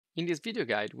In this video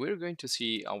guide, we're going to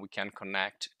see how we can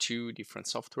connect two different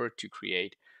software to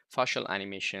create facial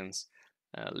animations,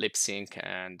 lip sync,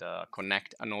 and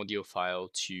connect an audio file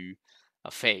to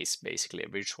a face, basically a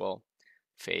virtual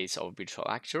face of a virtual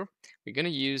actor. We're going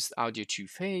to use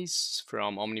Audio2Face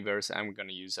from Omniverse, and we're going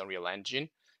to use a real engine,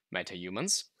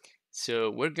 Metahumans. So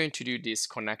we're going to do this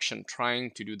connection,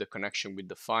 trying to do the connection with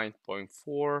the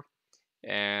 5.4,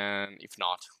 and if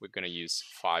not, we're going to use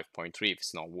 5.3 if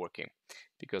it's not working,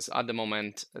 because at the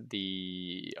moment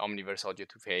the Omniverse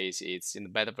Audio2Face is in the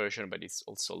beta version, but it's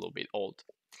also a little bit old.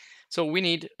 So we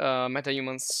need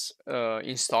Metahumans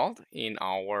installed in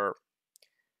our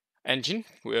engine,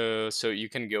 so you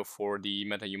can go for the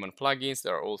Metahuman plugins.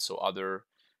 There are also other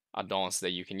add-ons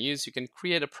that you can use. You can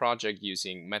create a project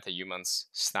using Metahumans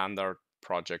standard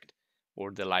project or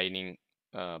the Lightning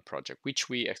project, which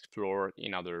we explore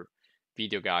in other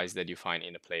video guides that you find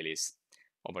in the playlist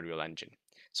of Unreal Engine.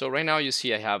 So right now you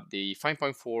see I have the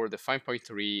 5.4, the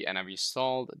 5.3, and I've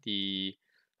installed the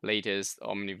latest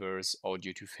Omniverse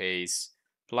Audio2Face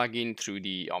plugin through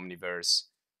the Omniverse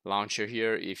launcher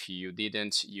here. If you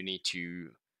didn't, you need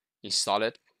to install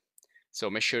it. So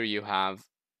make sure you have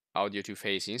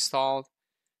Audio2Face installed,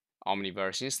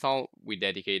 Omniverse installed. We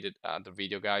dedicated the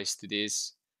video guides to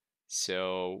this.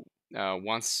 So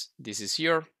once this is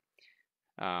here,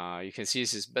 you can see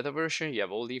this is beta version. You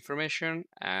have all the information,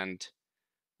 and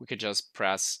we can just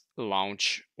press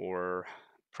launch or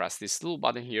press this little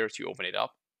button here to open it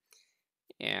up.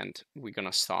 And we're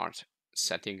gonna start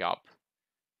setting up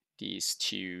these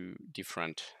two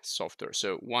different software.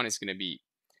 So one is gonna be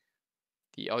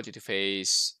the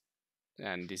Audio2Face,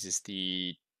 and this is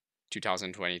the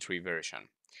 2023 version.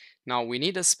 Now we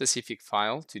need a specific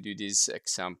file to do this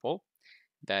example,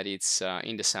 that it's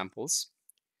in the samples.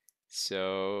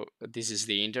 So this is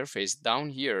the interface. Down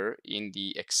here in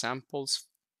the examples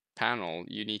panel,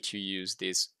 you need to use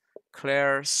this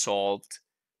Clear Salt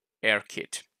Air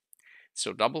Kit.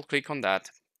 So double click on that,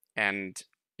 and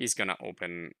it's gonna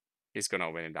open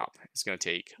it up. It's gonna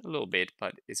take a little bit,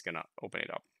 but it's gonna open it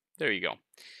up. There you go.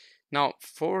 Now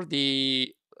for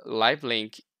the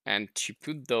Livelink, and to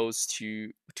put those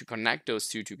two, to connect those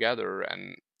two together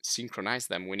and synchronize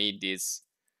them, we need this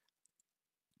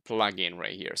plugin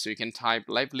right here. So you can type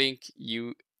Livelink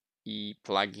UE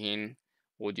plugin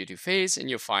Audio2Face, and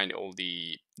you'll find all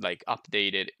the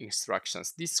updated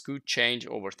instructions. This could change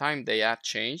over time. They have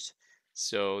changed,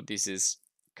 so this is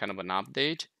kind of an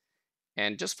update,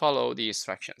 and just follow the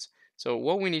instructions. So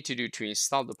what we need to do to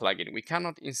install the plugin, we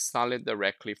cannot install it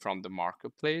directly from the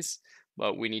marketplace,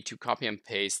 but we need to copy and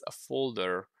paste a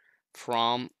folder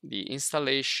from the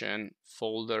installation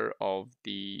folder of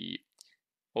the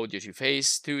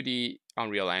Audio2Face to the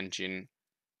Unreal Engine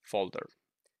folder,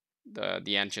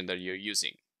 the engine that you're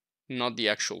using, not the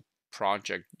actual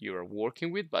project you're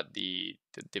working with, but the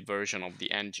version of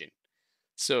the engine.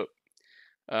 So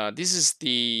this is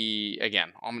the,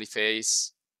 again,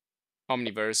 Omniverse,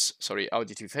 sorry,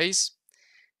 Audio2Face.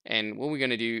 And what we're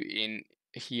going to do in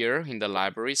here in the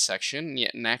library section,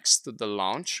 next to the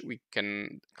launch, we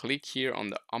can click here on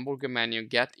the hamburger menu,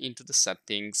 get into the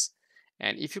settings,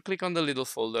 and if you click on the little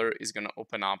folder, it's going to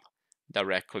open up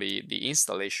directly the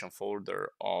installation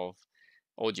folder of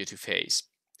Audio2Face.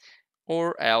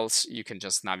 Or else you can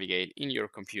just navigate in your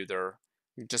computer.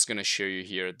 I'm just going to show you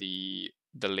here the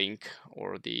link,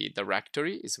 or the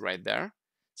directory is right there.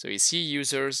 So you see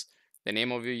users, the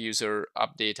name of your user,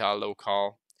 app data,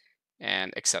 local,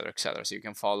 and etc, etc. So you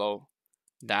can follow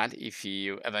that if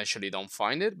you eventually don't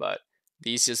find it, but the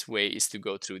easiest way is to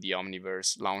go through the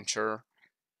Omniverse launcher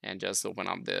and just open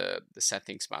up the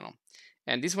settings panel.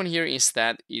 And this one here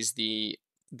instead is the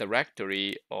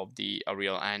directory of the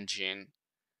Unreal Engine,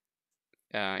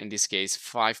 in this case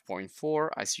 5.4,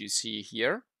 as you see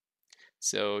here.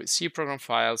 So C program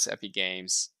files, Epic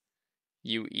Games,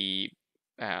 UE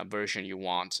version you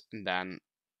want, and then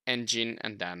engine,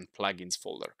 and then plugins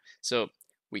folder. So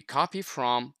we copy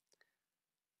from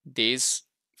this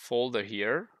folder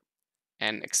here,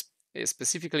 and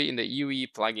specifically in the UE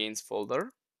plugins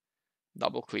folder,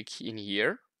 double click in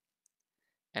here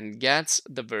and get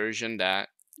the version that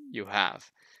you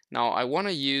have. Now I want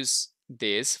to use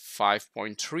this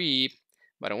 5.3,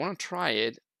 but I want to try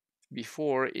it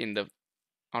before in the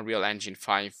Unreal Engine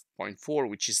 5.4,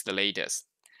 which is the latest.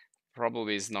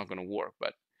 Probably is not going to work,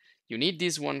 but you need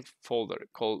this one folder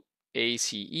called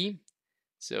ACE.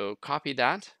 So copy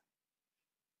that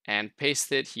and paste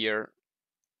it here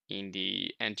in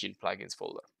the engine plugins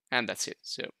folder, and that's it.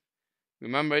 So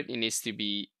remember, it needs to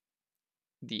be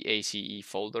the ACE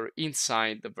folder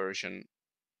inside the version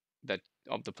that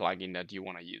of the plugin that you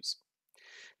want to use.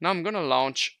 Now I'm going to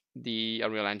launch the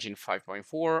Unreal Engine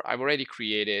 5.4, I've already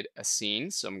created a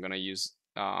scene. So I'm going to use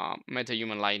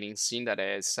Metahuman lighting scene that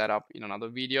is set up in another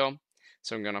video.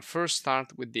 So I'm going to first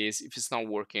start with this. If it's not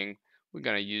working, we're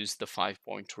going to use the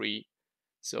 5.3.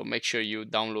 So make sure you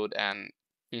download and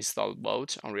install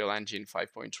both Unreal Engine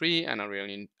 5.3 and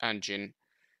Unreal Engine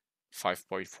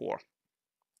 5.4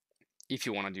 if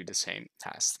you want to do the same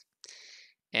test.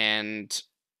 And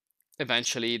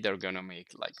eventually they're going to make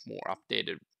like more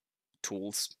updated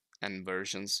tools and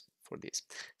versions for this.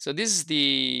 So this is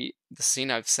the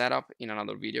scene I've set up in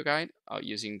another video guide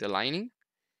using the lighting.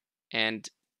 And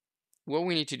what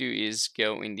we need to do is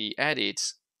go in the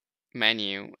edit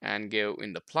menu and go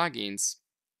in the plugins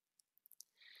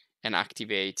and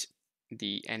activate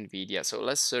the Nvidia. So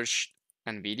let's search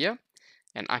Nvidia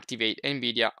and activate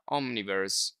Nvidia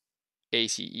Omniverse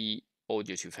ACE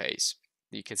Audio2Face.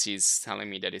 You can see it's telling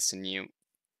me that it's a new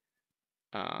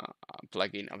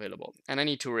plugin available, and I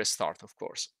need to restart, of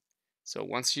course. So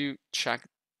once you check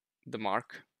the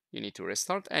mark, you need to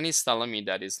restart, and it's telling me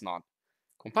that it's not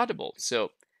compatible.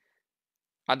 So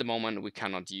at the moment we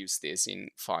cannot use this in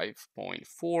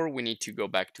 5.4. We need to go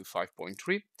back to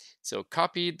 5.3. So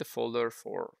copy the folder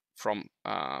from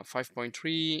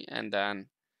 5.3 and then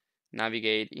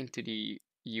navigate into the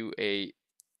UE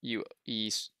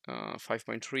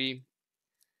 5.3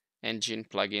 engine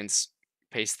plugins,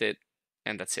 paste it,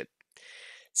 and that's it.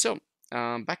 So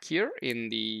back here in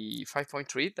the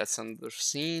 5.3, that's under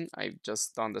scene, I've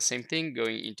just done the same thing,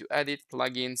 going into edit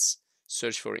plugins,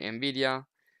 search for Nvidia,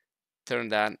 turn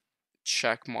that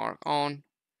check mark on,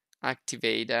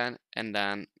 activate that, and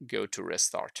then go to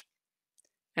restart.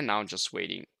 And now just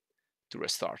waiting to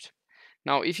restart.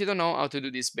 Now, if you don't know how to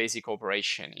do this basic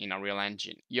operation in Unreal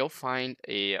Engine, you'll find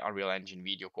a Unreal Engine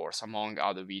video course among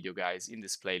other video guides in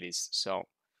this playlist. So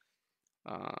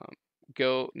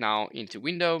go now into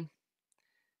Window,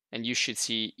 and you should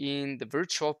see in the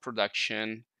virtual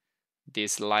production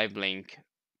this Livelink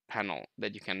panel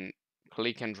that you can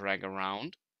click and drag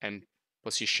around and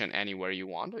position anywhere you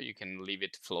want, or you can leave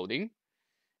it floating.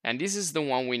 And this is the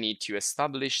one we need to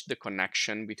establish the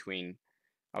connection between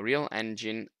a Unreal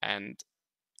Engine and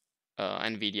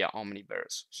Nvidia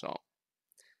Omniverse. So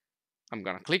I'm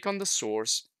gonna click on the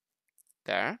source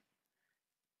there,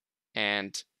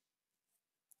 and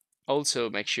also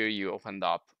make sure you opened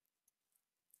up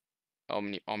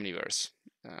Omniverse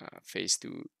phase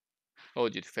to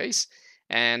Audio2Face,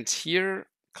 and here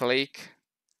click,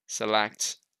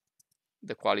 select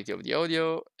the quality of the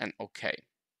audio, and OK.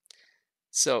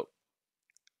 So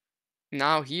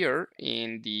now here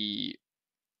in the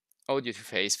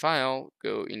Audio2Face file,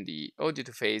 go in the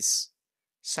Audio2Face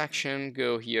section,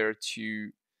 go here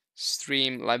to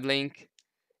Stream Livelink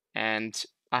and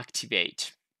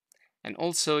activate. And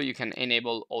also you can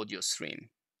enable audio stream.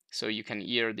 So you can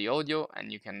hear the audio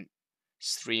and you can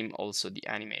stream also the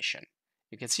animation.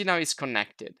 You can see now it's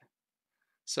connected.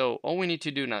 So all we need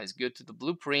to do now is go to the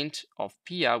blueprint of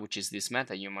Pia, which is this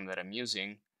Metahuman that I'm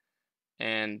using.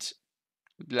 And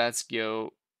let's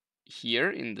go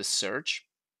here in the search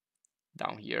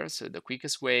down here. So the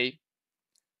quickest way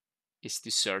is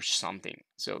to search something.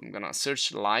 So I'm gonna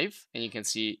search live, and you can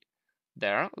see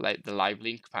there like the live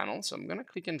link panel. So I'm gonna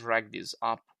click and drag this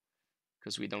up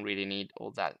because we don't really need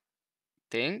all that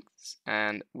things.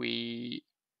 And we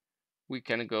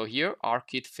can go here,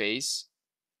 Arcade Face,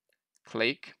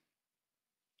 click,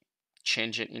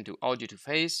 change it into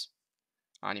Audio2Face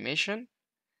animation,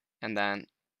 and then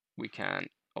we can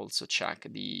also check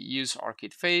the use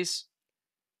Arcade Face,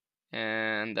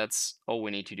 and that's all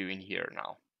we need to do in here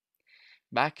now.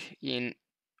 Back in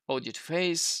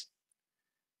Audio2Face,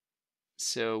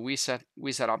 so we set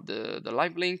up the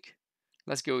live link.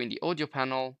 Let's go in the audio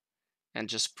panel and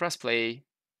just press play.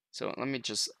 So let me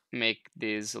just make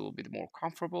this a little bit more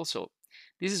comfortable. So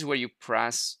this is where you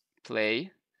press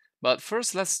play. But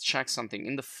first, let's check something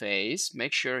in the face.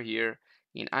 Make sure here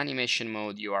in animation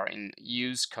mode, you are in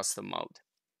use custom mode.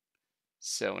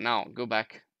 So now go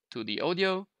back to the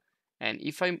audio. And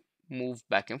if I move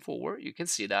back and forward, you can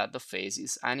see that the face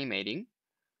is animating.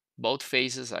 Both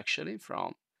faces actually,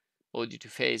 from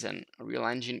Audio2Face and Unreal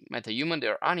Engine Metahuman,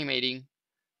 they're animating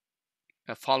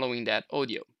following that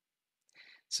audio.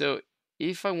 So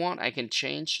if I want, I can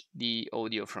change the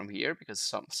audio from here because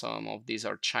some of these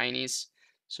are Chinese.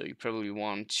 So you probably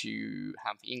want to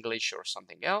have English or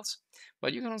something else,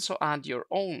 but you can also add your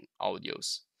own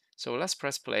audios. So let's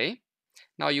press play.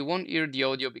 Now you won't hear the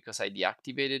audio because I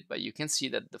deactivated, but you can see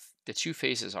that the two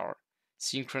faces are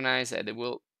synchronized and they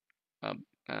will,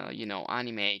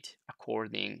 animate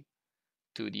according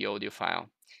to the audio file.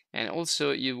 And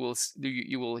also you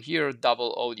will hear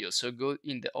double audio. So go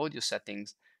in the audio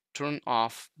settings turn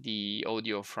off the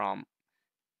audio from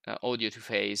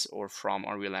Audio2Face or from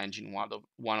Unreal Engine,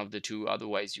 one of the two.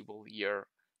 Otherwise, you will hear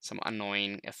some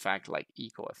annoying effect like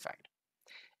echo effect.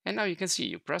 And now you can see,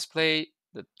 you press play,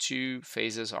 the two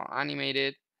phases are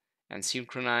animated and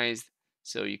synchronized.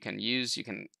 So you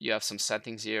have some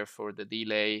settings here for the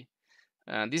delay.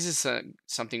 This is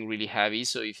something really heavy,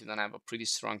 so if you don't have a pretty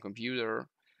strong computer,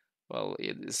 well,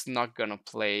 it is not gonna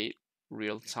play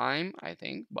real time, I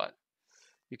think, but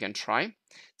you can try.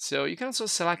 So you can also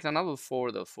select another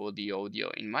folder for the audio.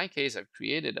 In my case, I've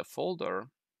created a folder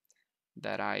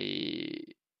that I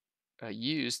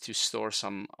use to store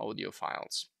some audio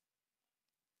files.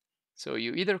 So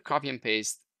you either copy and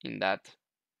paste in that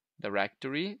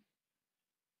directory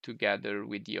together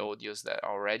with the audios that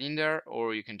are already in there,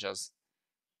 or you can just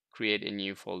create a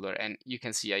new folder. And you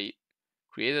can see I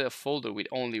created a folder with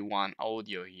only one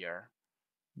audio here,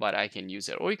 but I can use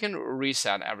it. Or you can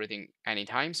reset everything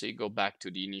anytime. So you go back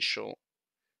to the initial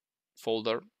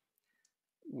folder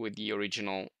with the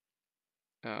original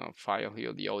file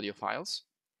here, the audio files,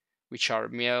 which are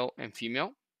male and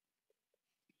female.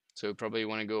 So you probably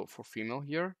want to go for female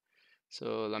here.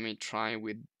 So let me try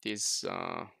with this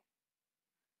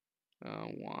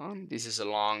one. This is a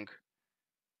long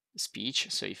speech.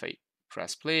 So if I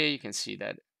press play, you can see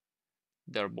that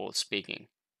they're both speaking.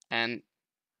 And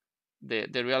the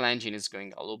real engine is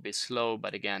going a little bit slow,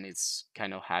 but again, it's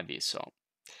kind of heavy. So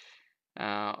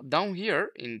down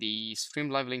here in the Stream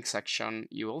Livelink section,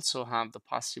 you also have the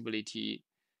possibility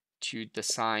to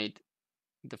decide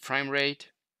the frame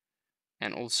rate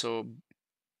and also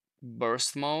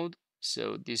burst mode.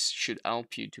 So this should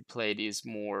help you to play this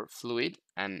more fluid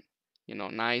and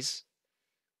nice.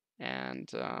 And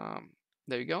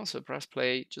there you go. So press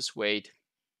play, just wait,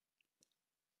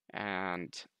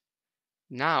 and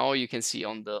now you can see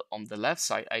on the left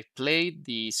side, I played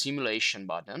the simulation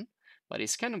button, but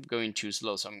it's kind of going too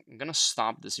slow. So I'm gonna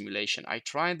stop the simulation. I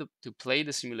tried to play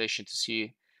the simulation to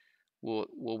see what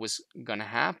was gonna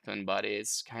happen, but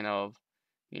it's kind of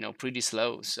pretty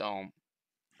slow. So,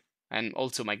 and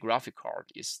also my graphic card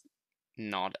is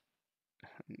not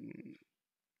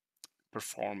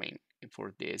performing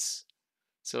for this.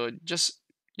 So just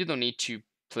you don't need to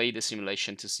play the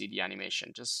simulation to see the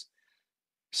animation. Just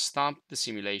stop the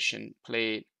simulation,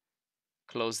 play it,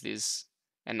 close this,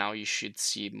 and now you should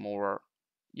see more.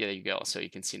 Yeah, there you go. So you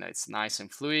can see now it's nice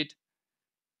and fluid,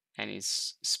 and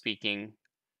it's speaking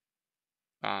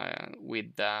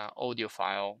with the audio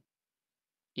file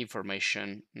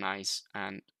information nice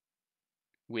and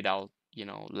without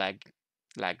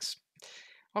lags.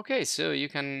 Okay, so you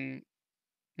can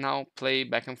now play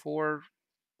back and forth,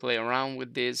 play around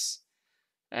with this,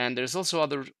 and there's also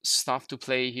other stuff to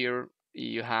play here.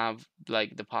 You have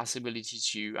like the possibility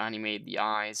to animate the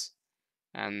eyes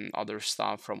and other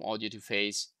stuff from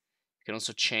Audio2Face. You can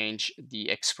also change the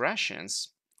expressions,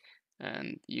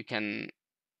 and you can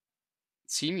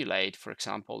simulate, for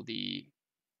example, the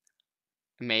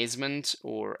amazement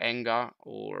or anger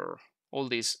or all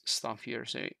this stuff here.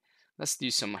 So let's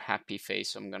do some happy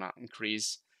face. So I'm gonna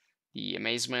increase the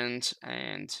amazement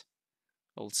and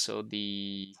also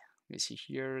the, let me see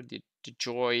here, the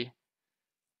joy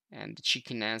and the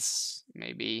cheekiness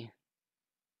maybe.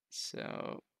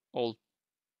 So all,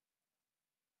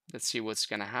 let's see what's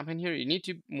gonna happen here. You need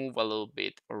to move a little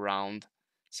bit around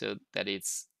so that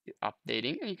it's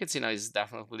updating, and you can see now it's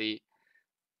definitely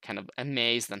kind of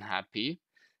amazed and happy.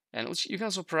 And you can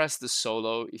also press the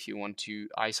solo if you want to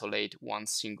isolate one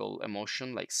single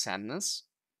emotion like sadness.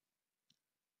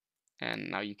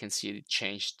 And now you can see it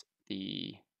changed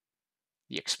the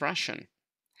expression.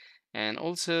 And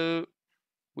also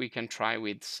we can try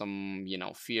with some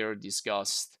fear,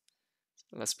 disgust.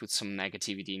 Let's put some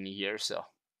negativity in here. So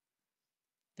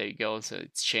there you go. So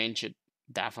it's changed it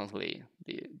definitely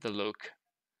the look.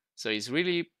 So it's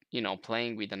really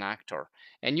playing with an actor.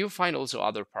 And you find also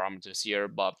other parameters here,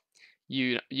 but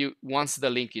you once the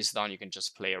link is done, you can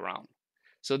just play around.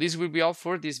 So this will be all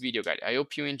for this video guide. I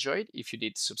hope you enjoyed. If you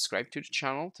did, subscribe to the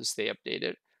channel to stay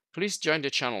updated. Please join the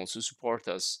channel to support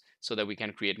us so that we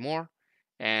can create more,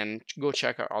 and go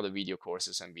check our other video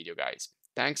courses and video guides.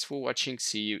 Thanks for watching.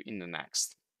 See you in the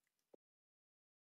next.